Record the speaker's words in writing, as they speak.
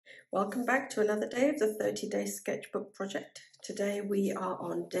Welcome back to another day of the 30-day sketchbook project. Today we are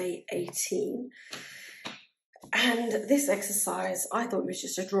on day 18. And this exercise, I thought it was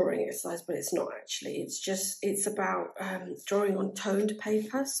just a drawing exercise, but it's not actually. It's about drawing on toned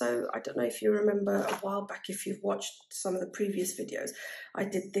paper. So I don't know if you remember a while back, if you've watched some of the previous videos, I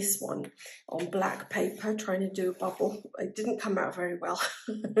did this one on black paper, trying to do a bubble. It didn't come out very well,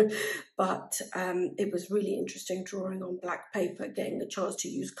 but it was really interesting drawing on black paper, getting the chance to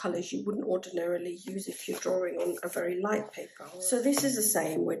use colours you wouldn't ordinarily use if you're drawing on a very light paper. So this is the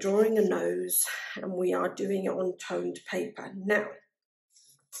same. We're drawing a nose and we are doing it on toned paper. Now,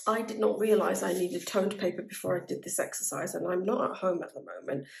 I did not realise I needed toned paper before I did this exercise, and I'm not at home at the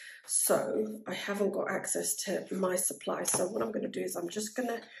moment, so I haven't got access to my supply. So what I'm going to do is I'm just going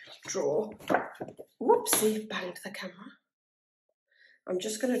to draw, whoopsie, banged the camera. I'm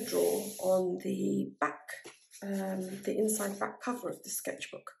just going to draw on the back, the inside back cover of the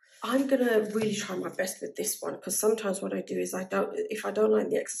sketchbook. I'm going to really try my best with this one, because sometimes what I do is if I don't like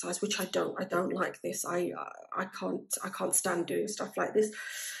the exercise, which I don't like this, I can't stand doing stuff like this,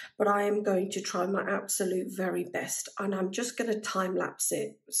 but I am going to try my absolute very best, and I'm just going to time lapse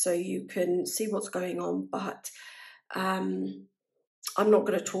it so you can see what's going on, but I'm not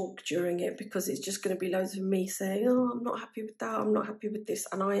going to talk during it because it's just going to be loads of me saying, oh, I'm not happy with that, I'm not happy with this,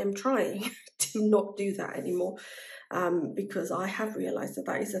 and I am trying to not do that anymore. Because I have realised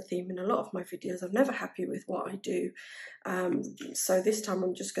that is a theme in a lot of my videos. I'm never happy with what I do. So this time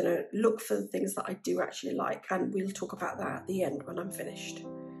I'm just going to look for the things that I do actually like, and we'll talk about that at the end when I'm finished.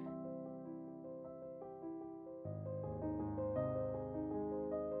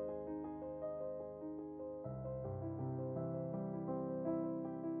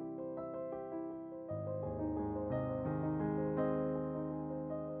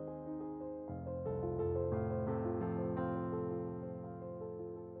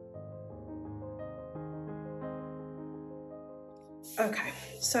 Okay,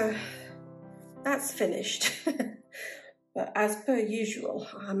 so that's finished, but as per usual,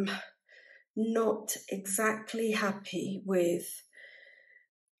 I'm not exactly happy with,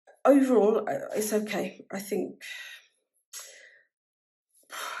 overall, it's okay, I think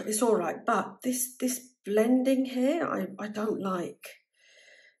it's all right, but this blending here, I don't like.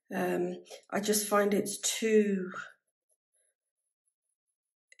 I just find it's too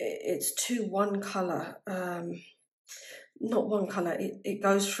one colour. Not one colour, it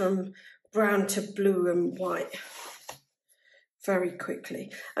goes from brown to blue and white very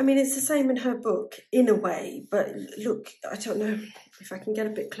quickly. I mean, it's the same in her book in a way, but look, I don't know if I can get a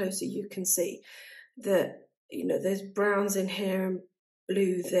bit closer, you can see that, you know, there's browns in here and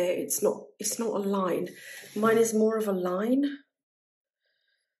blue there. It's not a line. Mine is more of a line.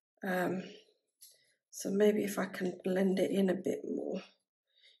 So maybe if I can blend it in a bit more,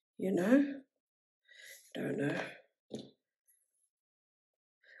 you know, don't know.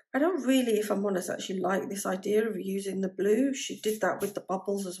 I don't really, if I'm honest, actually like this idea of using the blue. She did that with the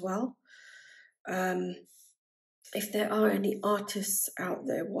bubbles as well. If there are any artists out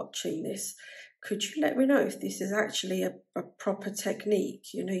there watching this, could you let me know if this is actually a proper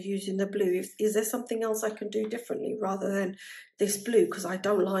technique, you know, using the blue? Is there something else I can do differently rather than this blue, because I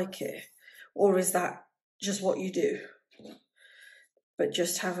don't like it? Or is that just what you do? But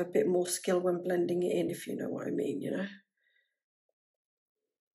just have a bit more skill when blending it in, if you know what I mean, you know?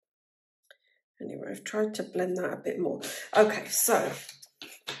 Anyway, I've tried to blend that a bit more. Okay, so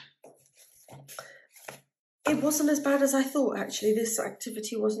it wasn't as bad as I thought, actually. This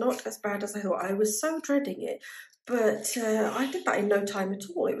activity was not as bad as I thought. I was so dreading it, but I did that in no time at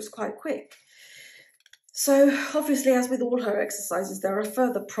all. It was quite quick. So obviously, as with all her exercises, there are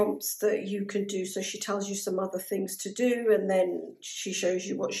further prompts that you can do. So she tells you some other things to do, and then she shows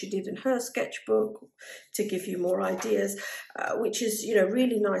you what she did in her sketchbook to give you more ideas, which is, you know,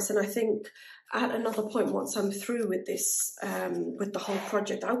 really nice. And I think at another point, once I'm through with this, with the whole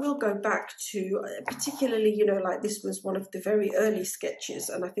project, I will go back to, particularly, you know, like this was one of the very early sketches,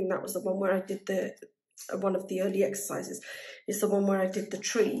 and I think that was the one where I did one of the early exercises is the one where I did the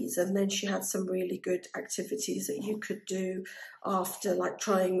trees, and then she had some really good activities that you could do after, like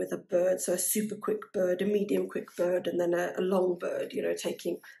trying with a bird, so a super quick bird, a medium quick bird, and then a long bird, you know,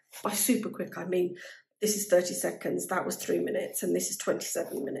 taking, by super quick I mean this is 30 seconds, that was 3 minutes, and this is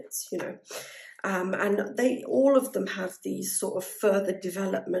 27 minutes, you know. And all of them have these sort of further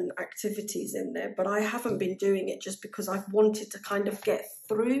development activities in there, but I haven't been doing it just because I've wanted to kind of get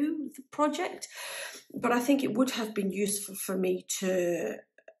through the project. But I think it would have been useful for me to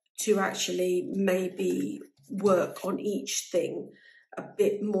actually maybe work on each thing a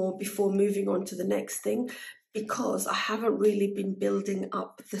bit more before moving on to the next thing, because I haven't really been building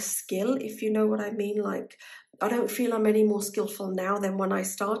up the skill, if you know what I mean. Like, I don't feel I'm any more skillful now than when I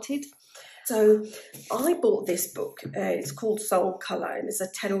started. So I bought this book. It's called Soul Colour, and it's a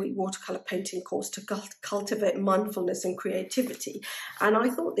 10-week watercolour painting course to cultivate mindfulness and creativity. And I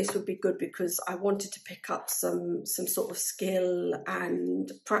thought this would be good because I wanted to pick up some sort of skill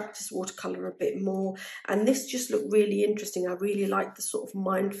and practice watercolour a bit more. And this just looked really interesting. I really liked the sort of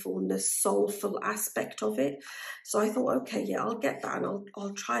mindfulness, soulful aspect of it. So I thought, okay, yeah, I'll get that and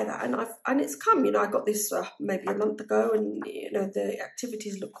I'll try that. And it's come, you know, I got this maybe a month ago, and you know, the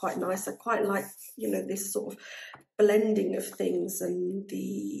activities look quite nice. I quite like, you know, this sort of blending of things and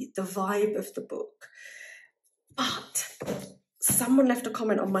the vibe of the book. But someone left a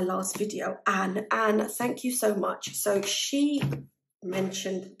comment on my last video, Anne, thank you so much. So she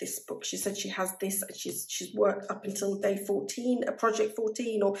mentioned this book. She said she has this, and she's worked up until day 14, project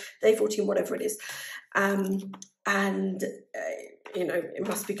 14 or day 14, whatever it is. You know, it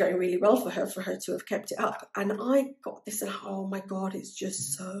must be going really well for her to have kept it up. And I got this, and oh my God, it's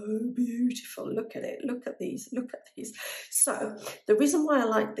just so beautiful. Look at it. Look at these. Look at these. So the reason why I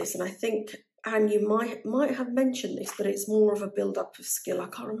like this, and I think, and you might have mentioned this, but it's more of a build-up of skill. I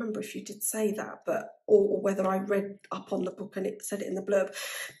can't remember if you did say that, but or whether I read up on the book and it said it in the blurb.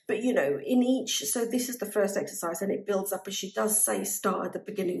 But you know, in each, so this is the first exercise, and it builds up, and she does say start at the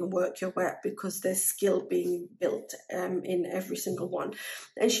beginning and work your way up, because there's skill being built in every single one.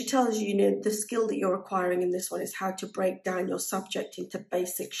 And she tells you, you know, the skill that you're acquiring in this one is how to break down your subject into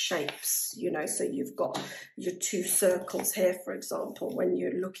basic shapes. You know, so you've got your 2 circles here, for example, when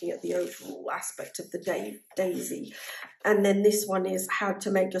you're looking at the overall aspect of the daisy. And then this one is how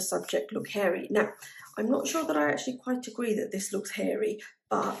to make your subject look hairy. Now, I'm not sure that I actually quite agree that this looks hairy,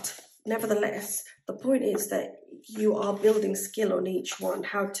 but nevertheless, the point is that you are building skill on each one,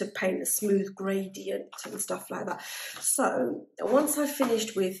 how to paint a smooth gradient and stuff like that. So once I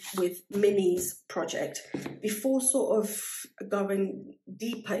finished with Minnie's project, before sort of going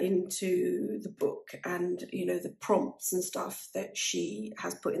deeper into the book and, you know, the prompts and stuff that she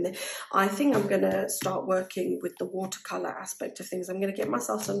has put in there, I think I'm going to start working with the watercolour aspect of things. I'm going to get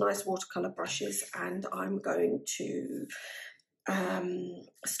myself some nice watercolour brushes, and I'm going to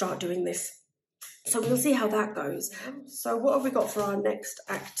start doing this. So we'll see how that goes. So what have we got for our next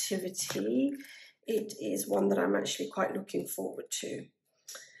activity? It is one that I'm actually quite looking forward to.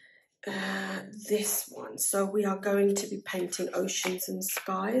 This one. So we are going to be painting oceans and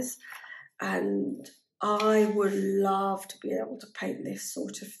skies, and I would love to be able to paint this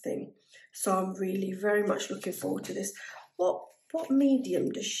sort of thing. So I'm really very much looking forward to this. What medium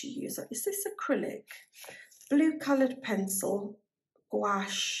does she use? Is this acrylic? Blue coloured pencil,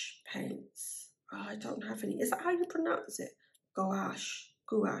 gouache paints. Oh, I don't have any. Is that how you pronounce it?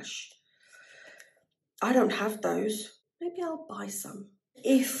 Gouache. I don't have those. Maybe I'll buy some.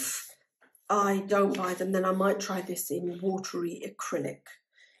 If I don't buy them, then I might try this in watery acrylic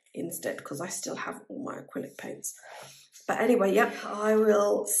instead, because I still have all my acrylic paints. But anyway, yep, I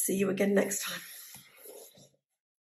will see you again next time.